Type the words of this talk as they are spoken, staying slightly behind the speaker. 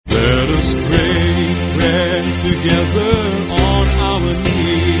together on our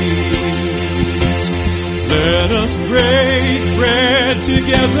knees. Let us break bread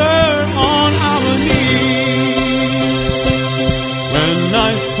together on our knees. When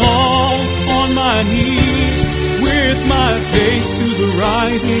I fall on my knees with my face to the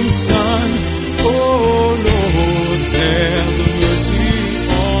rising sun, oh Lord, have mercy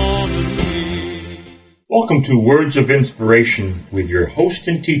on me. Welcome to Words of Inspiration with your host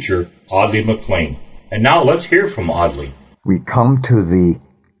and teacher, Audley McLean. And now let's hear from Audley. We come to the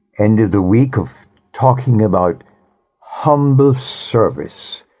end of the week of talking about humble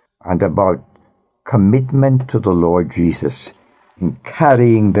service and about commitment to the Lord Jesus in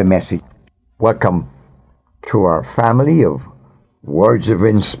carrying the message. Welcome to our family of Words of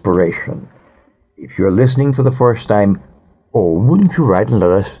Inspiration. If you're listening for the first time, wouldn't you write and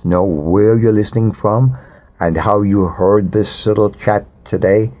let us know where you're listening from and how you heard this little chat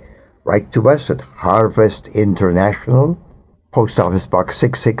today? Write to us at Harvest International, Post Office Box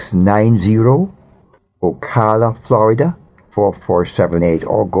 6690, Ocala, Florida 4478,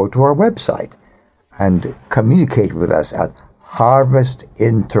 or go to our website and communicate with us at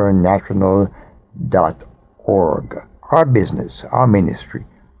harvestinternational.org. Our business, our ministry,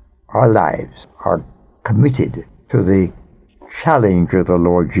 our lives are committed to the challenge of the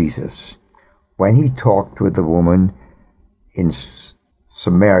Lord Jesus. When he talked with the woman in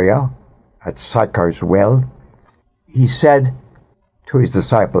Samaria at Sychar's well, he said to his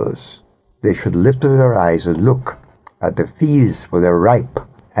disciples they should lift up their eyes and look at the fields, for they're ripe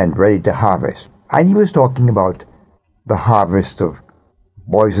and ready to harvest. And he was talking about the harvest of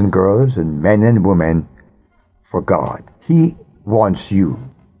boys and girls and men and women for God. He wants you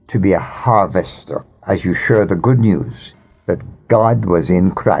to be a harvester as you share the good news that God was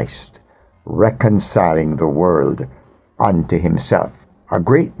in Christ, reconciling the world unto himself. A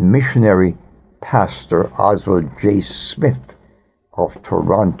great missionary pastor, Oswald J. Smith of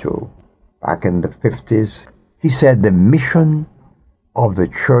Toronto, back in the 50s, he said the mission of the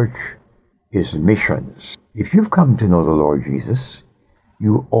church is missions. If you've come to know the Lord Jesus,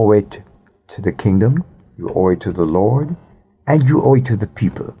 you owe it to the kingdom, you owe it to the Lord, and you owe it to the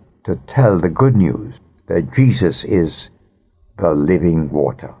people to tell the good news that Jesus is the living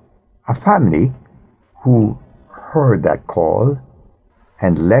water. A family who heard that call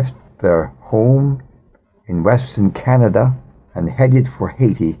and left their home in Western Canada and headed for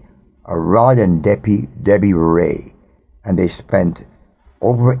Haiti are Rod and Debbie Ray, and they spent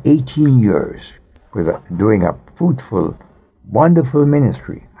over 18 years doing a fruitful, wonderful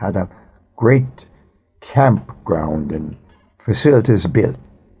ministry, had a great campground and facilities built.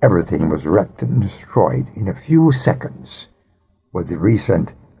 Everything was wrecked and destroyed in a few seconds with the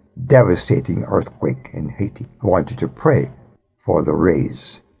recent devastating earthquake in Haiti. I want you to pray for the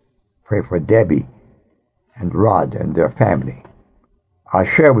Rays. Pray for Debbie and Rod and their family. I'll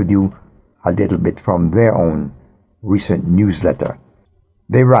share with you a little bit from their own recent newsletter.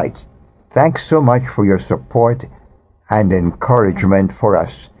 They write, "Thanks so much for your support and encouragement for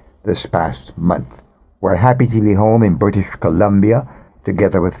us this past month. We're happy to be home in British Columbia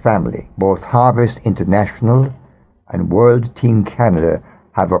together with family. Both Harvest International and World Team Canada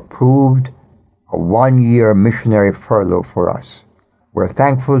have approved a 1-year missionary furlough for us. We're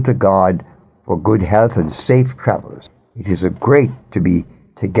thankful to God for good health and safe travels. It is great to be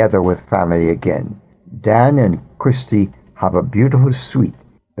together with family again. Dan and Christy have a beautiful suite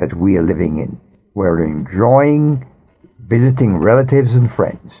that we are living in. We're enjoying visiting relatives and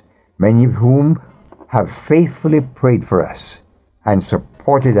friends, many of whom have faithfully prayed for us and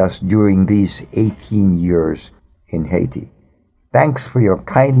supported us during these 18 years in Haiti. Thanks for your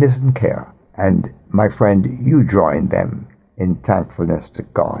kindness and care. And my friend, you join them in thankfulness to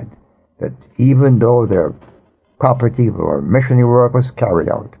God that even though their property or missionary work was carried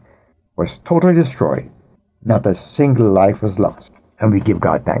out, was totally destroyed, not a single life was lost. And we give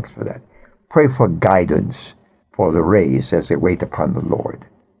God thanks for that. Pray for guidance for the Rays as they wait upon the Lord.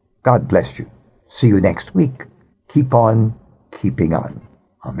 God bless you. See you next week. Keep on keeping on.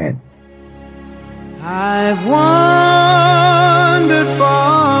 Amen. I've wandered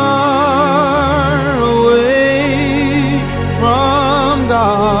far away from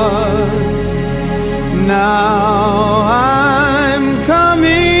God. Now I'm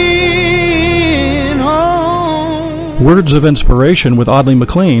coming home. Words of Inspiration with Audley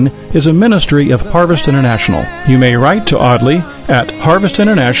McLean is a ministry of Harvest International. You may write to Audley at Harvest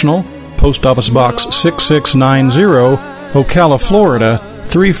International, Post Office Box 6690, Ocala, Florida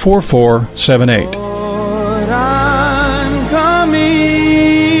 34478.